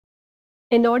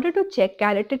In order to check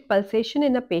carotid pulsation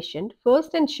in a patient,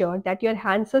 first ensure that your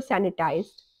hands are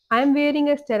sanitized. I am wearing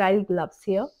a sterile gloves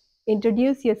here.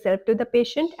 Introduce yourself to the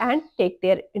patient and take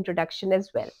their introduction as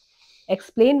well.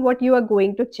 Explain what you are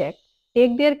going to check.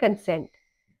 Take their consent.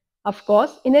 Of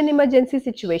course, in an emergency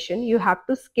situation, you have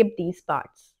to skip these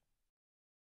parts.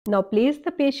 Now place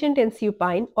the patient in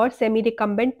supine or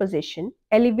semi-recumbent position.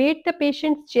 Elevate the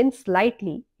patient's chin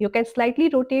slightly. You can slightly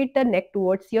rotate the neck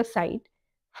towards your side.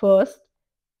 First,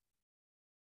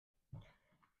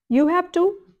 you have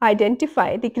to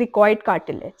identify the cricoid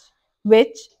cartilage,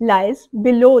 which lies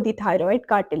below the thyroid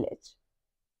cartilage.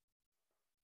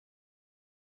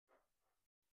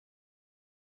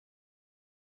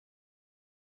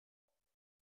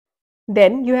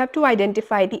 Then you have to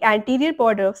identify the anterior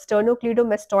border of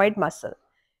sternocleidomastoid muscle.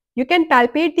 You can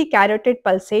palpate the carotid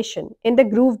pulsation in the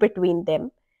groove between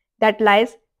them that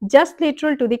lies just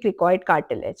lateral to the cricoid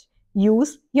cartilage.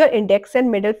 Use your index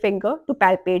and middle finger to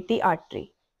palpate the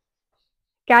artery.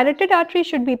 Carotid artery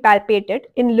should be palpated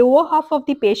in lower half of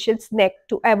the patient's neck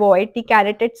to avoid the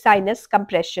carotid sinus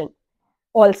compression.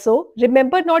 Also,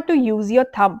 remember not to use your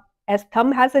thumb, as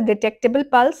thumb has a detectable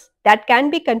pulse that can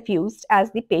be confused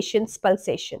as the patient's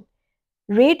pulsation.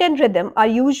 Rate and rhythm are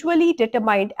usually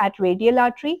determined at radial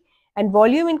artery, and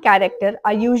volume and character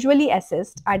are usually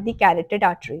assessed at the carotid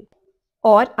artery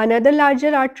or another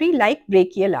larger artery like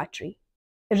brachial artery.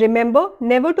 Remember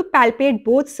never to palpate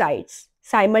both sides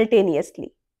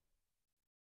simultaneously.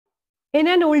 In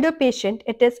an older patient,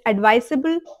 it is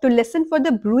advisable to listen for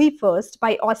the bruit first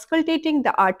by auscultating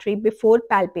the artery before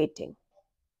palpating.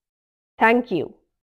 Thank you.